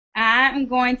I'm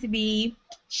going to be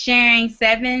sharing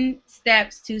 7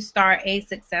 steps to start a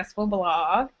successful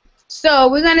blog. So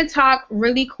we're going to talk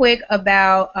really quick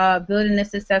about building a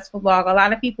successful blog. A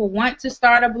lot of people want to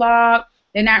start a blog.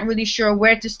 They're not really sure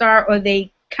where to start, or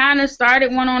they kind of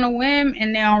started one on a whim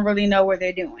and they don't really know what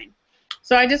they're doing.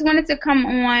 So I just wanted to come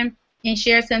on and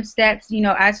share some steps. You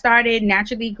know, I started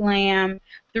Naturally Glam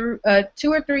through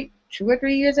 2 or 3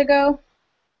 years ago.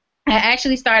 I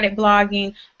actually started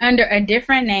blogging under a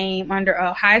different name, under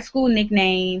a high school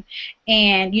nickname,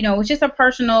 and you know, it was just a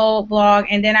personal blog.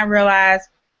 And then I realized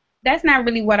that's not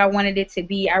really what I wanted it to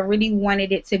be. I really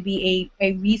wanted it to be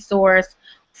a resource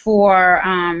for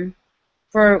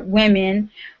women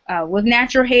with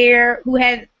natural hair who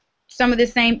had some of the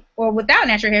same, or without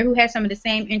natural hair, who had some of the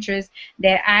same interests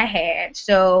that I had.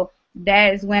 So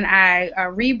that is when I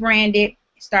rebranded,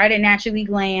 started Naturally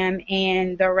Glam,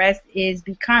 and the rest is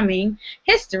becoming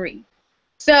history.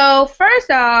 So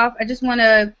first off, I just want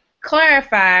to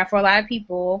clarify for a lot of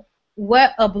people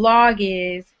what a blog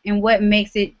is and what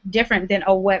makes it different than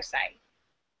a website.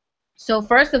 So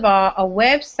first of all, a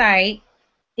website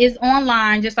is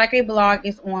online just like a blog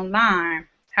is online.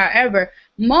 However,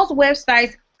 most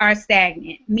websites are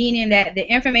stagnant, meaning that the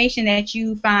information that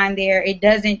you find there, it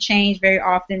doesn't change very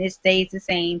often. It stays the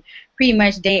same pretty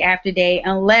much day after day,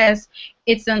 unless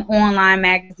it's an online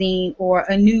magazine or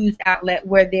a news outlet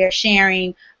where they're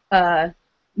sharing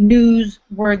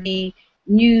newsworthy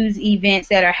news events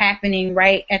that are happening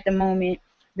right at the moment.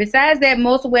 Besides that,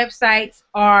 most websites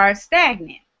are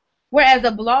stagnant, whereas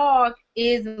a blog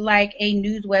is like a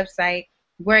news website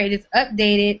where it is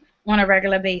updated on a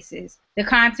regular basis. The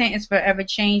content is forever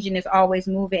changing, it's always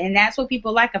moving, and that's what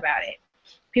people like about it.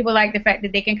 People like the fact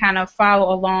that they can kind of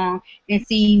follow along and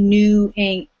see new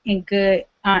and good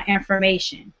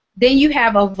information. Then you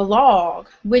have a vlog,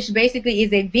 which basically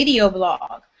is a video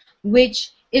blog,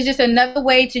 which is just another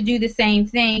way to do the same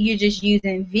thing. You're just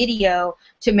using video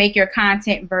to make your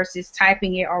content versus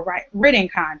typing it or written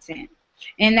content.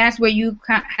 And that's where you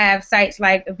have sites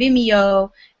like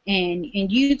Vimeo and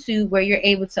YouTube, where you're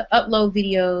able to upload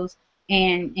videos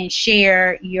and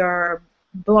share your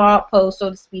blog post, so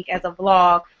to speak, as a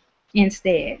vlog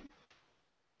instead.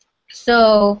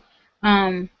 So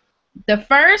the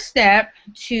first step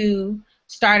to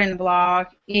starting a blog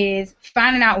is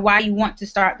finding out why you want to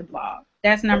start the blog.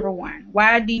 That's number one.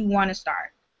 Why do you want to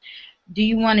start? Do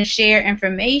you want to share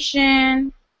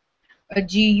information? Or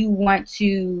do you want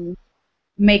to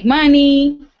make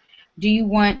money? Do you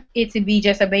want it to be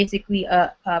just basically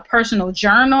a personal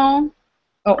journal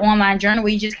or online journal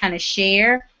where you just kind of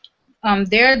share?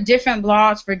 There are different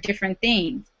blogs for different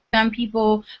things. Some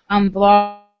people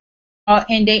blog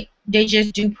and they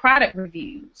just do product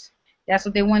reviews. That's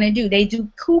what they want to do. They do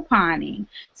couponing.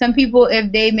 Some people,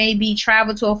 if they maybe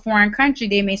travel to a foreign country,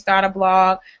 they may start a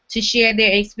blog to share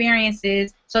their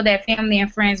experiences so that family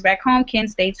and friends back home can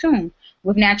stay tuned.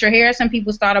 With natural hair, some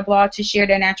people start a blog to share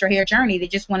their natural hair journey. They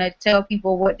just want to tell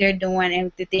people what they're doing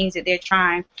and the things that they're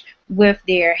trying with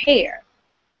their hair.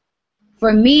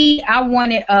 For me, I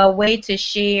wanted a way to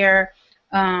share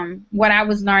what I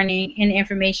was learning and the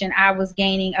information I was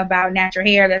gaining about natural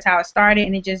hair. That's how it started,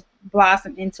 and it just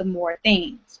blossomed into more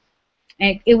things.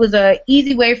 And it was an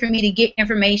easy way for me to get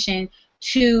information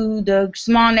to the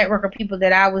small network of people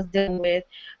that I was dealing with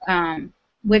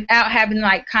without having to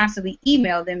like constantly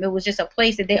email them. It was just a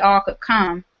place that they all could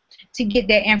come to get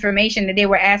that information that they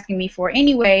were asking me for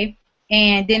anyway,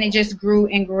 and then it just grew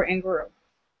and grew and grew.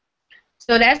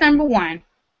 So that's number one.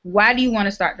 Why do you want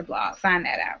to start the blog? Find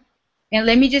that out. And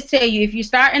let me just tell you, if you're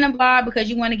starting a blog because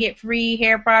you want to get free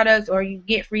hair products or you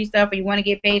get free stuff or you want to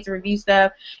get paid to review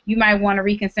stuff, you might want to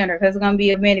reconsider because it's going to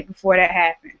be a minute before that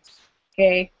happens.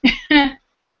 Okay?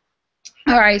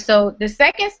 All right, so the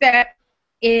second step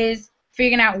is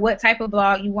figuring out what type of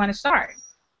blog you want to start.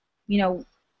 You know,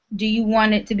 do you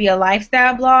want it to be a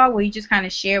lifestyle blog where you just kind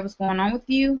of share what's going on with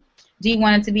you? Do you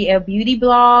want it to be a beauty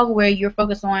blog where you're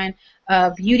focused on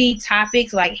beauty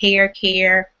topics like hair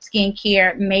care, skin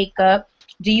care, makeup?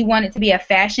 Do you want it to be a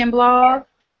fashion blog,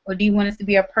 or do you want it to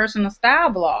be a personal style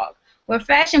blog? With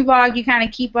fashion blog, you kind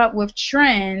of keep up with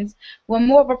trends. With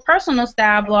more of a personal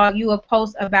style blog, you will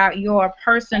post about your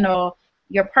personal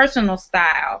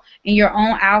style and your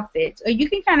own outfits, or you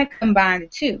can kind of combine the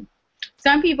two.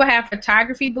 Some people have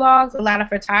photography blogs. A lot of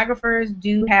photographers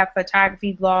do have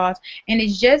photography blogs, and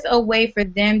it's just a way for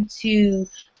them to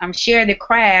share the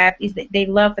craft. Is that they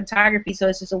love photography, so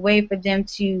it's just a way for them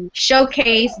to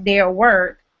showcase their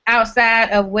work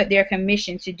outside of what they're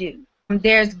commissioned to do.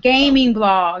 There's gaming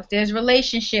blogs, there's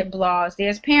relationship blogs,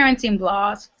 there's parenting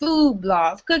blogs, food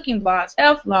blogs, cooking blogs,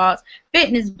 health blogs,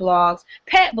 fitness blogs,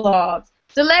 pet blogs.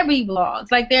 celebrity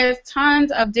blogs. Like, there's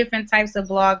tons of different types of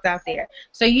blogs out there.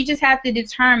 So you just have to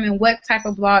determine what type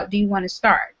of blog do you want to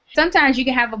start. Sometimes you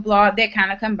can have a blog that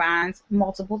kind of combines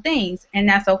multiple things, and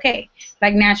that's okay.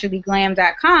 Like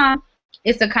naturallyglam.com,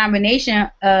 it's a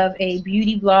combination of a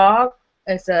beauty blog,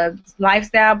 it's a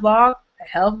lifestyle blog, a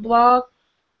health blog,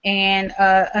 and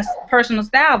a personal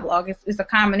style blog. It's a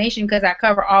combination because I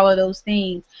cover all of those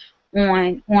things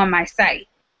on my site,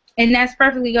 and that's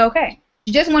perfectly okay.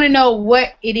 You just want to know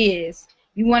what it is.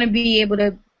 You want to be able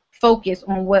to focus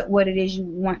on what it is you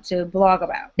want to blog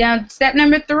about. Now, step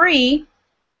number 3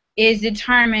 is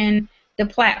determine the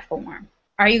platform.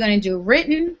 Are you going to do a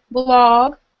written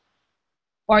blog,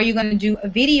 or are you going to do a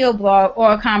video blog,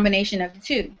 or a combination of the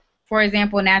two? For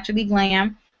example, Naturally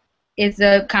Glam is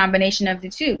a combination of the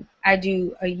two. I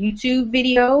do YouTube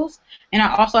videos, and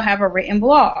I also have a written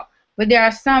blog. But there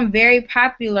are some very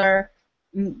popular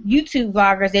YouTube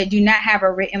vloggers that do not have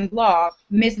a written blog.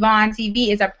 Miss Vaughn TV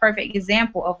is a perfect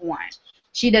example of one.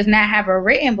 She does not have a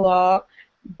written blog,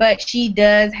 but she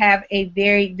does have a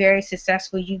very, very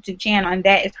successful YouTube channel, and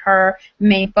that is her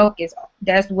main focus.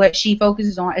 That's what she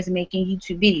focuses on, is making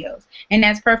YouTube videos, and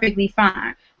that's perfectly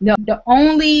fine. The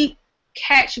only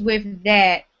catch with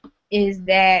that is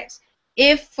that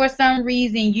if for some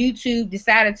reason YouTube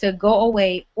decided to go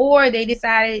away, or they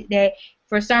decided that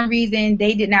for some reason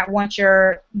they did not want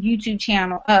your YouTube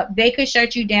channel up, they could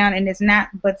shut you down, and it's not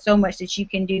but so much that you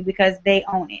can do because they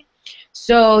own it.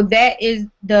 So that is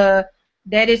the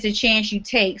chance you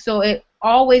take. So it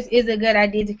always is a good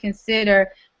idea to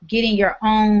consider getting your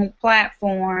own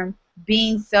platform,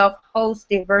 being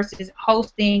self-hosted versus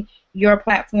hosting your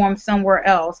platform somewhere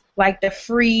else, like the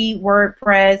free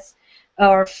WordPress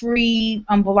or free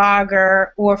Blogger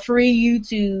or free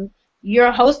YouTube.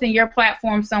 You're hosting your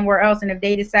platform somewhere else, and if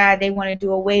they decide they want to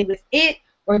do away with it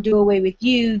or do away with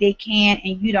you, they can,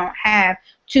 and you don't have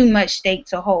too much stake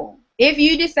to hold. If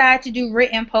you decide to do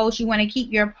written posts, you want to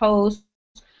keep your posts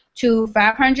to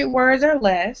 500 words or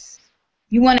less.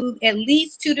 You want to at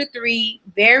least 2 to 3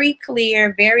 very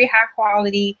clear, very high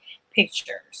quality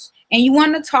pictures. And you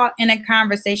want to talk in a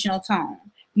conversational tone.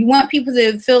 You want people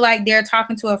to feel like they're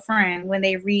talking to a friend when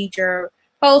they read your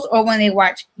posts or when they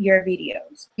watch your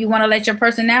videos. You want to let your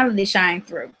personality shine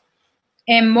through.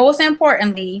 And most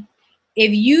importantly,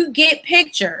 if you get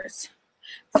pictures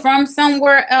from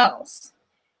somewhere else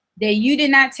that you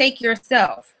did not take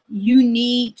yourself, you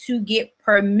need to get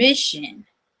permission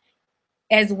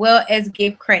as well as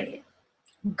give credit.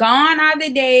 Gone are the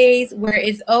days where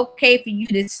it's okay for you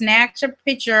to snatch a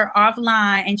picture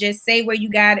offline and just say where you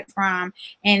got it from,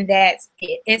 and that's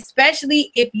it.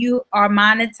 Especially if you are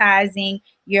monetizing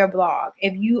your blog.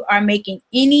 If you are making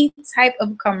any type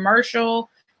of commercial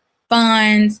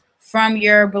funds from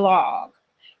your blog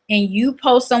and you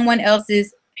post someone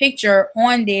else's picture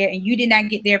on there and you did not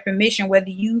get their permission, whether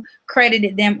you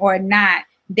credited them or not,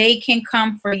 they can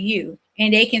come for you.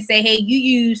 And they can say, hey, you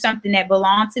used something that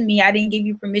belonged to me. I didn't give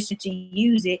you permission to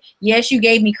use it. Yes, you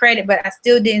gave me credit, but I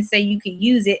still didn't say you could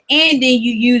use it. And then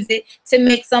you use it to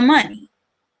make some money.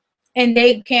 And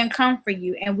they can come for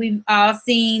you. And we've all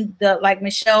seen like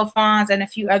Michelle Fons and a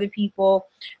few other people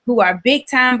who are big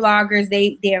time bloggers.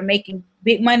 They are making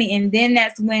big money. And then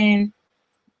that's when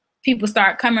people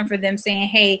start coming for them saying,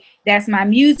 hey, that's my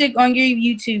music on your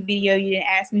YouTube video you didn't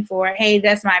ask me for. Hey,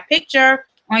 that's my picture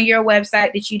on your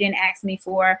website that you didn't ask me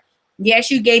for.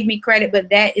 Yes, you gave me credit, but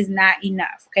that is not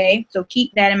enough, okay? So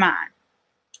keep that in mind.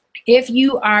 If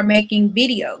you are making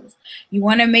videos, you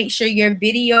want to make sure your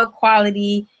video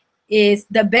quality is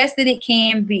the best that it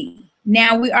can be.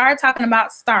 Now, we are talking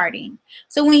about starting.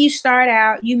 So when you start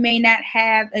out, you may not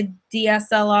have a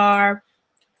DSLR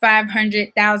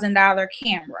 $500,000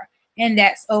 camera, and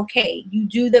that's okay. You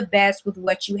do the best with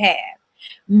what you have.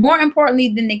 More importantly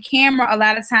than the camera, a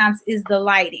lot of times, is the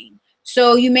lighting.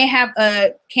 So you may have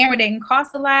a camera that can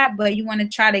cost a lot, but you want to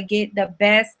try to get the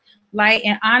best light.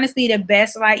 And honestly, the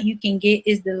best light you can get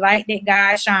is the light that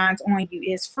God shines on you.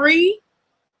 It's free.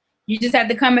 You just have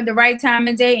to come at the right time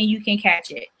of day and you can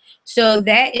catch it. So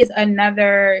that is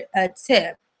another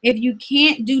tip. If you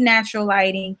can't do natural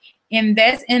lighting,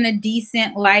 invest in a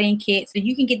decent lighting kit so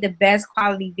you can get the best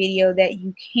quality video that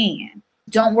you can.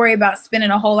 Don't worry about spending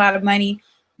a whole lot of money,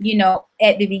 you know,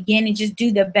 at the beginning. Just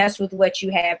do the best with what you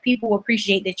have. People will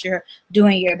appreciate that you're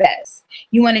doing your best.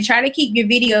 You want to try to keep your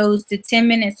videos to 10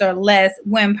 minutes or less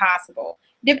when possible.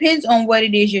 Depends on what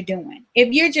it is you're doing.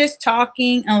 If you're just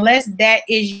talking, unless that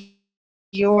is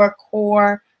your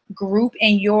core group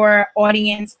and your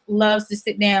audience loves to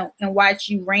sit down and watch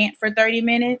you rant for 30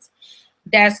 minutes,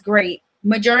 that's great.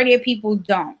 Majority of people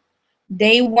don't.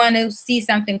 They want to see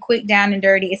something quick, down and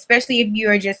dirty, especially if you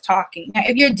are just talking. Now,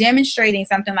 if you're demonstrating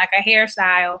something like a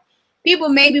hairstyle, people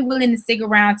may be willing to stick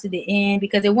around to the end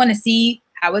because they want to see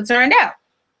how it turned out.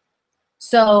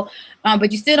 So,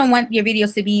 but you still don't want your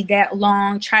videos to be that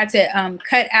long. Try to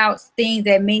cut out things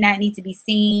that may not need to be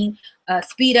seen.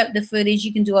 Speed up the footage.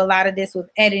 You can do a lot of this with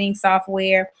editing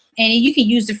software. And you can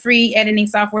use the free editing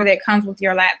software that comes with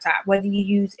your laptop, whether you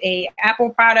use a Apple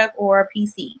product or a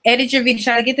PC. Edit your video.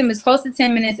 Try to get them as close to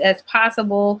 10 minutes as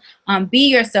possible. Be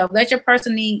yourself. Let your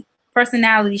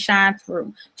personality shine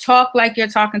through. Talk like you're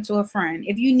talking to a friend.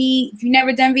 If you've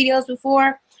never done videos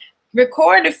before,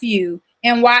 record a few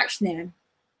and watch them,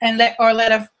 and let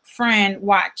a friend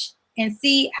watch and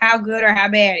see how good or how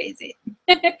bad is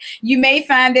it. You may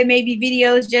find that maybe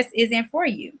videos just isn't for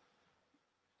you.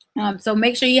 So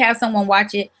make sure you have someone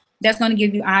watch it that's going to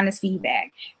give you honest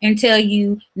feedback and tell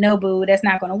you, no, boo, that's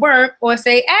not going to work, or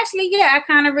say, actually, yeah, I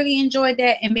kind of really enjoyed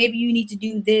that, and maybe you need to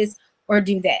do this or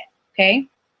do that. Okay.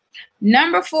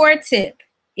 Number 4 tip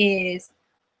is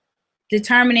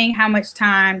determining how much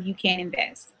time you can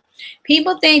invest.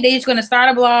 People think they're just going to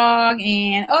start a blog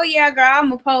and, oh yeah, girl, I'm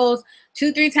going to post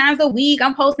 2-3 times a week.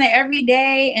 I'm posting it every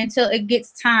day until it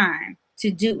gets time to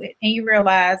do it. And you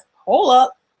realize, hold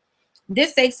up,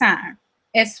 this takes time,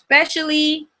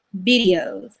 especially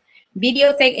videos.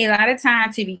 Videos take a lot of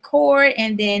time to record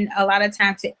and then a lot of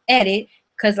time to edit,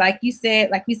 because like we said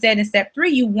in step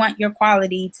 3, you want your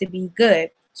quality to be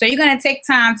good. So you're going to take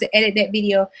time to edit that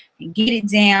video and get it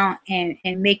down and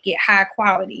make it high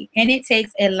quality. And it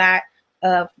takes a lot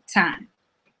of time.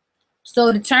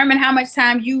 So determine how much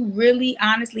time you really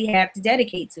honestly have to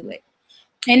dedicate to it.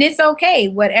 And it's okay,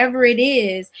 whatever it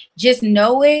is, just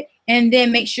know it, and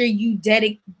then make sure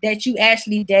that you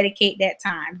actually dedicate that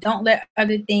time. Don't let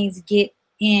other things get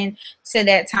into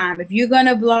that time. If you're going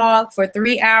to blog for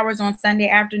 3 hours on Sunday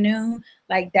afternoon,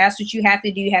 like, that's what you have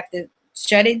to do. You have to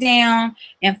shut it down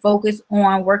and focus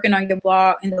on working on your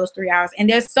blog in those 3 hours. And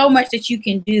there's so much that you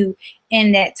can do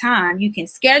in that time. You can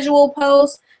schedule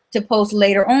posts to post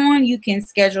later on. You can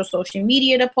schedule social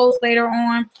media to post later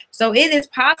on. So it is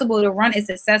possible to run a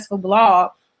successful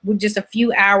blog with just a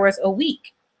few hours a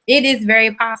week. It is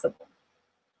very possible.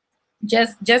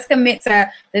 Just commit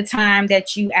to the time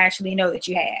that you actually know that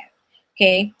you have.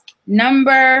 Okay. And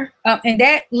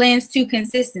that lends to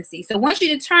consistency. So once you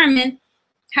determine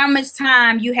how much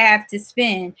time you have to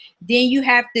spend, then you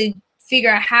have to figure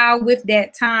out how with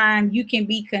that time you can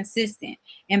be consistent.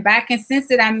 And by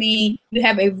consistent, I mean you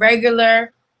have a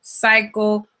regular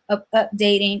cycle of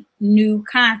updating new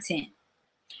content.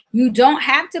 You don't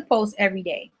have to post every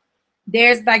day.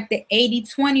 There's like the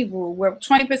 80-20 rule, where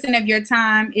 20% of your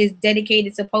time is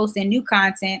dedicated to posting new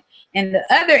content, and the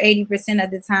other 80%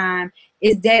 of the time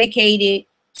is dedicated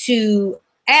to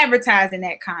advertising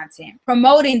that content,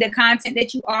 promoting the content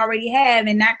that you already have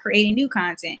and not creating new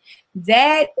content.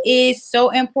 That is so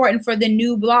important for the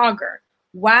new blogger.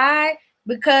 Why?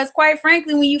 Because quite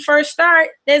frankly, when you first start,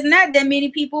 there's not that many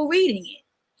people reading it.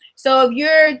 So if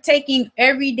you're taking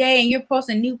every day and you're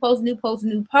posting new posts,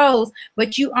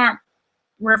 but you aren't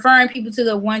referring people to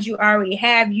the ones you already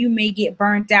have, you may get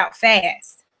burnt out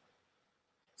fast.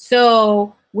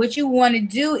 So what you want to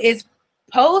do is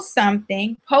post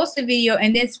something, post a video,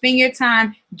 and then spend your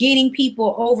time getting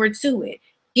people over to it,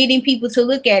 getting people to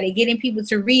look at it, getting people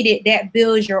to read it. That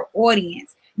builds your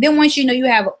audience. Then once you know you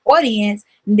have an audience,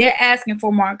 they're asking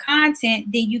for more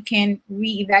content, then you can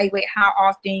reevaluate how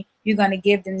often you're going to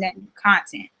give them that new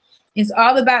content. It's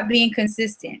all about being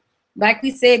consistent. Like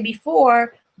we said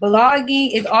before,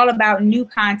 blogging is all about new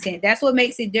content. That's what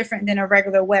makes it different than a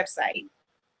regular website.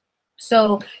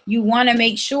 So you want to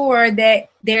make sure that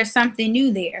there's something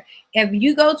new there. If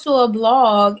you go to a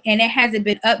blog and it hasn't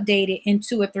been updated in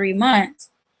 2 or 3 months,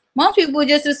 most people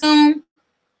just assume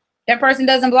that person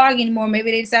doesn't blog anymore.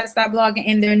 Maybe they decide to stop blogging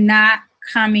and they're not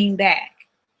coming back.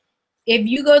 If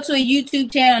you go to a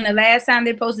YouTube channel and the last time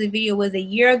they posted a video was a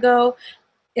year ago,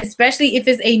 especially if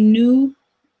it's a new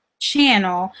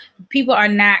channel, people are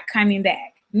not coming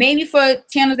back. Maybe for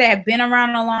channels that have been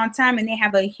around a long time and they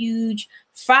have a huge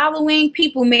following,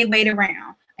 people may wait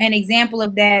around. An example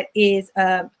of that is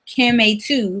Kim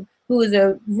A2, who is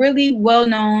a really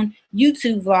well-known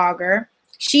YouTube vlogger.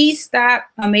 She stopped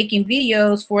making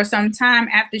videos for some time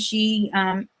after she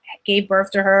gave birth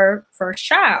to her first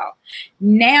child.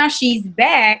 Now she's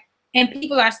back and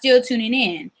people are still tuning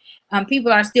in.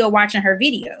 People are still watching her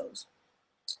videos.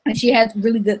 And she has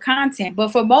really good content.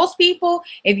 But for most people,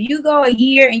 if you go a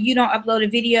year and you don't upload a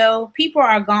video, people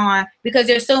are gone because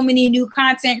there's so many new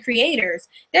content creators.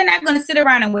 They're not going to sit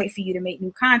around and wait for you to make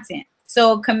new content.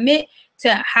 So commit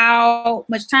to how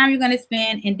much time you're going to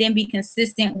spend, and then be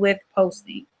consistent with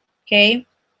posting. Okay.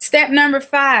 Step number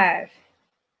 5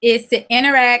 is to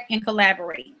interact and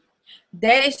collaborate.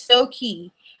 That is so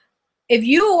key. If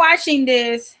you're watching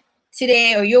this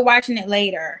today or you're watching it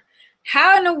later,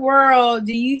 how in the world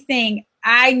do you think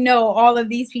I know all of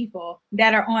these people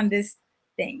that are on this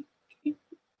thing?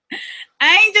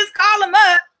 I ain't just call them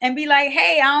up and be like,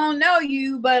 hey, I don't know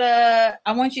you, but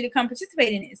I want you to come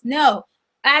participate in this. No,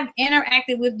 I've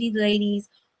interacted with these ladies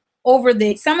over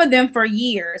some of them for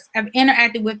years. I've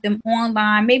interacted with them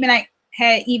online. Maybe I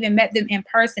had even met them in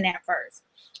person at first,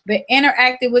 but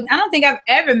interacted with, I don't think I've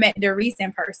ever met Doris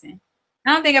in person.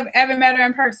 I don't think I've ever met her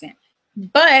in person,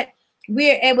 but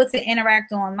we're able to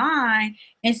interact online.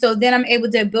 And so then I'm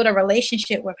able to build a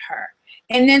relationship with her.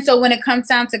 And then so when it comes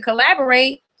time to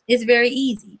collaborate, it's very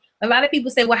easy. A lot of people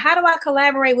say, well, how do I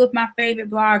collaborate with my favorite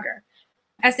blogger?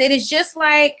 I said, it's just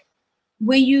like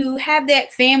when you have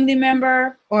that family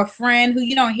member or friend who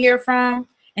you don't hear from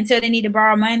until they need to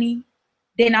borrow money,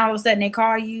 then all of a sudden they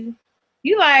call you.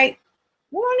 You like,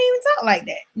 we don't even talk like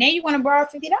that. Now you want to borrow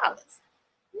 $50.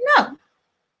 No.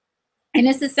 And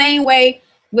it's the same way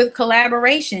with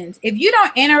collaborations. If you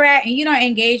don't interact and you don't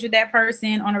engage with that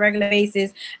person on a regular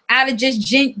basis out of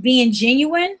just being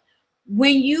genuine,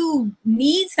 when you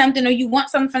need something or you want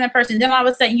something from that person, then all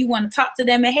of a sudden you want to talk to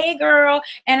them and, hey girl,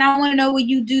 and I want to know, will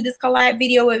you do this collab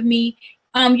video with me?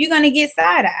 You're going to get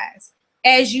side eyes,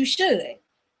 as you should.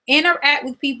 Interact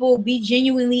with people, be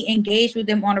genuinely engaged with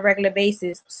them on a regular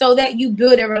basis so that you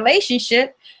build a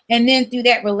relationship, and then through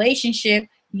that relationship,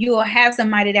 you will have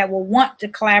somebody that will want to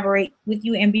collaborate with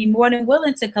you and be more than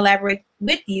willing to collaborate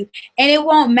with you. And it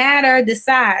won't matter the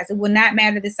size. It will not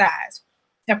matter the size.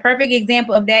 A perfect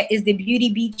example of that is the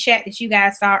Beauty Bee chat that you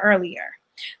guys saw earlier.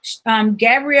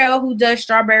 Gabrielle, who does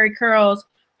Strawberry Curls,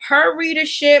 her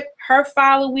readership, her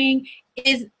following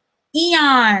is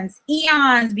eons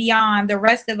beyond the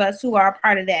rest of us who are a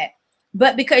part of that.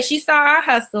 But because she saw our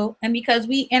hustle and because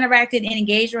we interacted and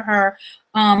engaged with her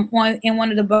in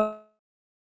one of the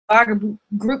blogger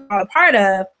group I'm a part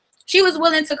of, she was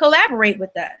willing to collaborate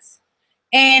with us.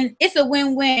 And it's a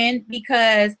win-win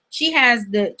because she has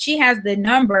the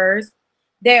numbers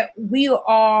that we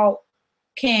all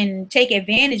can take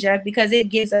advantage of because it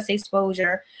gives us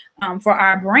exposure for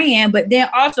our brand. But then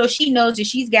also she knows that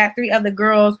she's got 3 other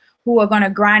girls who are going to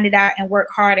grind it out and work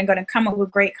hard and going to come up with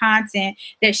great content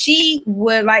that she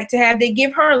would like to have. They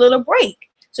give her a little break.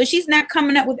 So she's not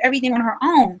coming up with everything on her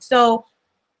own. So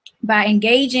by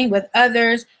engaging with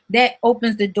others, that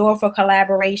opens the door for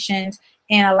collaborations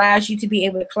and allows you to be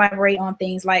able to collaborate on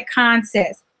things like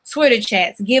contests, Twitter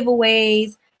chats,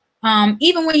 giveaways,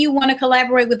 even when you want to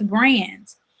collaborate with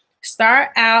brands.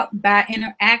 Start out by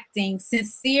interacting,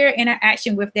 sincere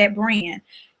interaction with that brand.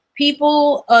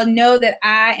 People know that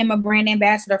I am a brand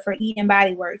ambassador for Eden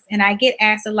Body Works, and I get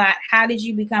asked a lot, how did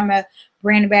you become a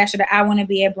brand ambassador? I want to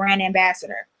be a brand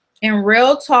ambassador. In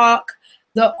real talk,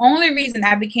 the only reason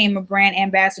I became a brand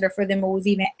ambassador for them or was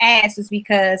even asked was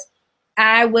because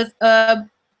I was a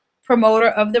promoter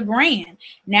of the brand.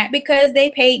 Not because they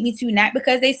paid me to, not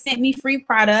because they sent me free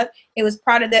product. It was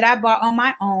product that I bought on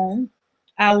my own.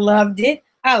 I loved it.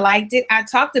 I liked it. I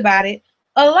talked about it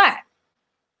a lot.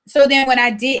 So then when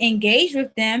I did engage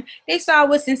with them, they saw I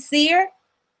was sincere.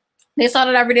 They saw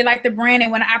that I really liked the brand,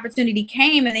 and when an opportunity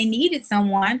came and they needed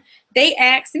someone, they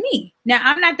asked me. Now,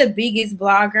 I'm not the biggest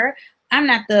blogger. I'm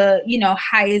not the,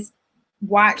 highest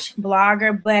watch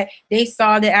blogger, but they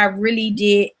saw that I really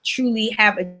did truly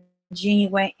have a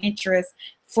genuine interest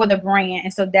for the brand.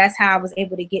 And so that's how I was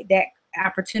able to get that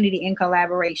opportunity in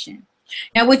collaboration.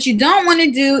 Now, what you don't want to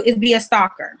do is be a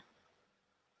stalker.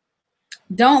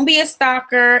 Don't be a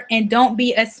stalker and don't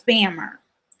be a spammer.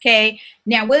 Okay.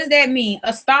 Now, what does that mean?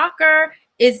 A stalker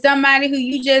is somebody who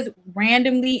you just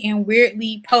randomly and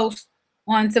weirdly post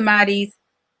on somebody's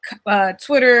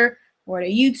Twitter or the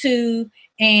YouTube,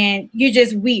 and you're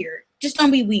just weird. Just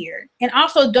don't be weird. And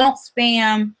also don't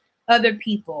spam other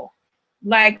people.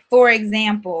 Like, for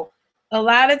example, a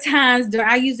lot of times,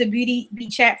 I use the Beauty Bee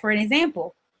chat for an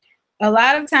example. A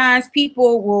lot of times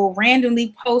people will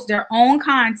randomly post their own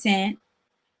content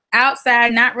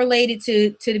outside, not related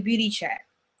to the beauty chat.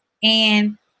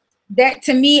 And that,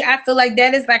 to me, I feel like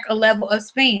that is like a level of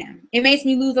spam. It makes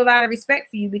me lose a lot of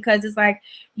respect for you because it's like,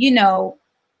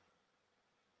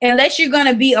 unless you're going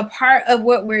to be a part of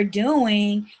what we're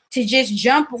doing, to just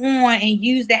jump on and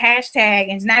use the hashtag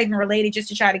and it's not even related just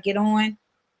to try to get on,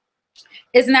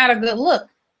 it's not a good look.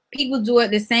 People do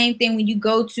it the same thing when you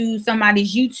go to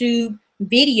somebody's YouTube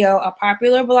video, a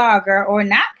popular blogger or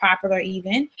not popular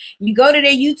even. You go to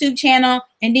their YouTube channel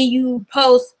and then you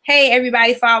post, hey,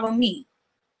 everybody follow me.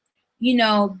 you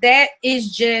know, that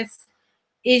is just,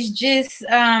 it's just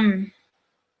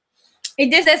it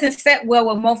just doesn't set well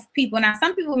with most people. Now,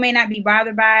 some people may not be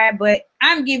bothered by it, but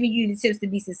I'm giving you the tips to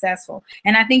be successful.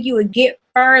 And I think you would get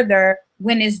further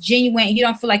when it's genuine. You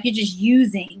don't feel like you're just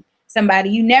using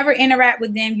somebody. You never interact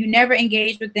with them. You never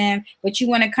engage with them, but you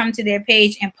want to come to their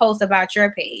page and post about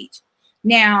your page.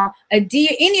 Now,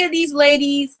 any of these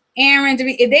ladies, Aaron,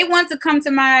 if they want to come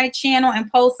to my channel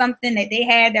and post something that they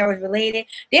had that was related,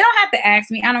 they don't have to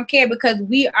ask me. I don't care, because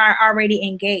we are already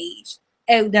engaged.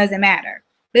 It doesn't matter.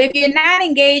 But if you're not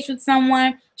engaged with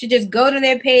someone, to just go to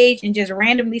their page and just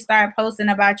randomly start posting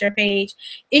about your page,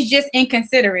 it's just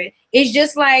inconsiderate. It's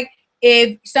just like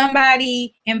if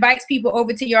somebody invites people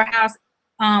over to your house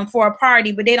for a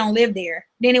party, but they don't live there.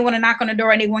 Then they want to knock on the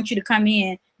door and they want you to come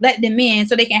in, let them in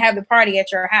so they can have the party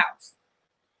at your house.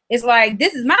 It's like,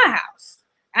 this is my house.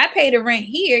 I pay the rent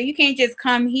here. You can't just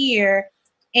come here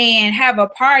and have a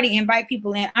party, invite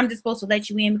people in. I'm just supposed to let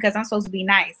you in because I'm supposed to be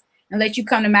nice and let you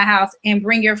come to my house and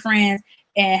bring your friends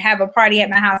and have a party at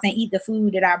my house and eat the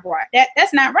food that I brought.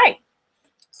 That's not right.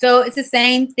 So it's the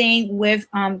same thing with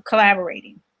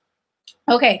collaborating.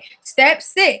 Okay, step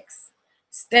 6.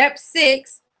 Step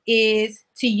 6 is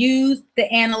to use the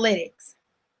analytics.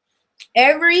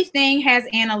 Everything has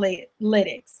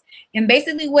analytics. And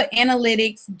basically what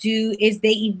analytics do is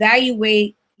they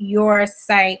evaluate your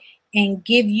site and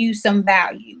give you some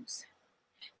values.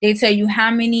 They tell you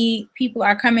how many people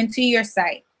are coming to your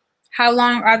site. How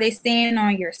long are they staying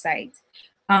on your site?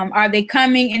 Are they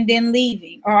coming and then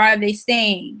leaving? Or are they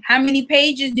staying? How many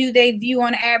pages do they view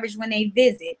on average when they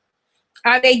visit?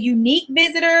 Are they unique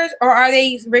visitors, or are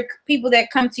they people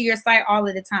that come to your site all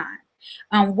of the time?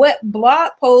 What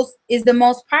blog post is the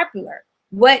most popular?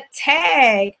 What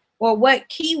tag or what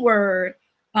keyword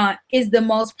is the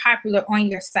most popular on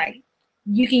your site?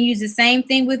 You can use the same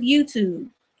thing with YouTube.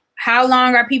 How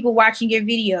long are people watching your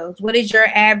videos? What is your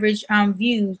average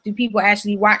views? Do people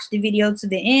actually watch the video to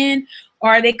the end,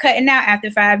 or are they cutting out after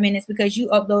 5 minutes because you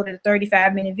uploaded a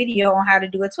 35-minute video on how to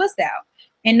do a twist out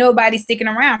and nobody's sticking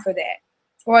around for that?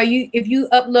 Or if you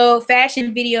upload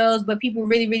fashion videos but people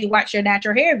really watch your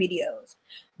natural hair videos.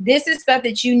 This is stuff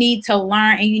that you need to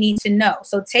learn and you need to know.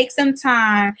 So take some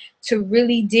time to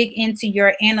really dig into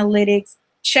your analytics.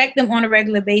 Check them on a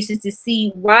regular basis to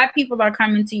see why people are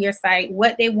coming to your site,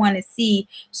 what they want to see,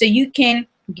 so you can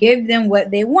give them what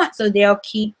they want so they'll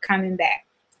keep coming back.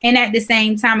 And at the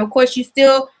same time, of course, you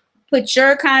still put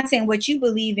your content, what you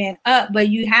believe in, up, but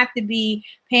you have to be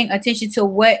paying attention to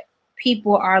what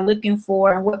people are looking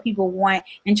for and what people want,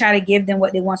 and try to give them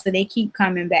what they want so they keep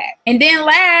coming back. And then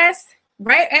last,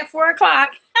 right at 4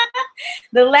 o'clock,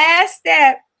 the last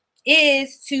step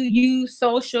is to use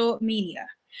social media.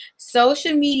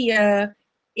 Social media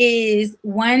is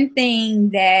one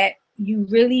thing that you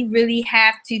really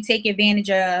have to take advantage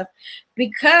of,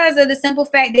 because of the simple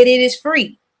fact that it is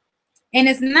free. And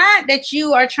it's not that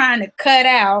you are trying to cut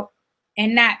out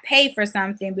and not pay for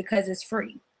something because it's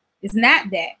free. It's not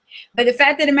that. But the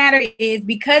fact of the matter is,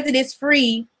 because it is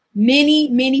free,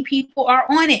 many people are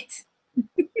on it.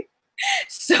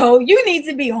 So you need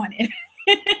to be on it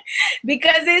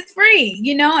because it's free,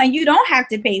 you know, and you don't have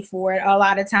to pay for it a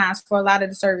lot of times for a lot of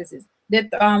the services. That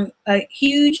a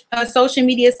huge social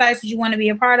media sites that you want to be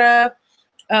a part of,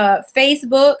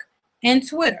 Facebook and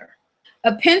Twitter.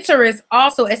 Pinterest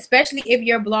also, especially if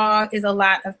your blog is a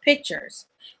lot of pictures.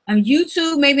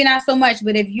 YouTube, maybe not so much,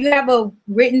 but if you have a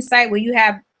written site where you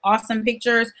have awesome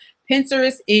pictures,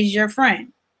 Pinterest is your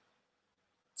friend.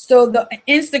 So the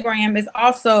Instagram is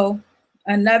also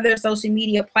another social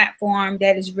media platform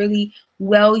that is really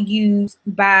well used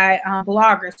by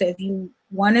bloggers. So if you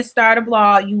want to start a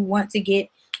blog, you want to get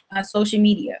social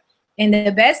media. And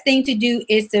the best thing to do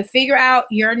is to figure out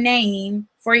your name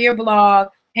for your blog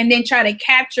and then try to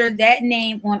capture that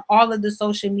name on all of the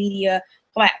social media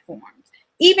platforms.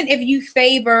 Even if you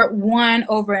favor one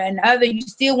over another, you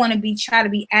still want to try to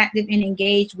be active and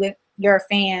engaged with your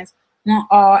fans on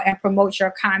all, and promote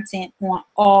your content on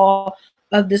all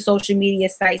of the social media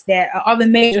sites, that all the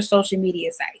major social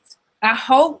media sites. I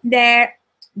hope that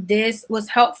this was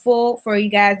helpful for you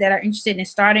guys that are interested in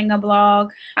starting a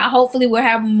blog. Hopefully we'll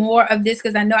have more of this,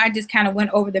 because I know I just kind of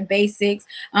went over the basics,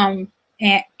 and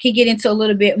can get into a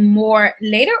little bit more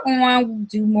later on. We'll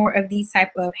do more of these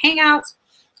type of hangouts.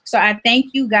 So I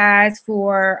thank you guys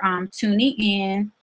for tuning in.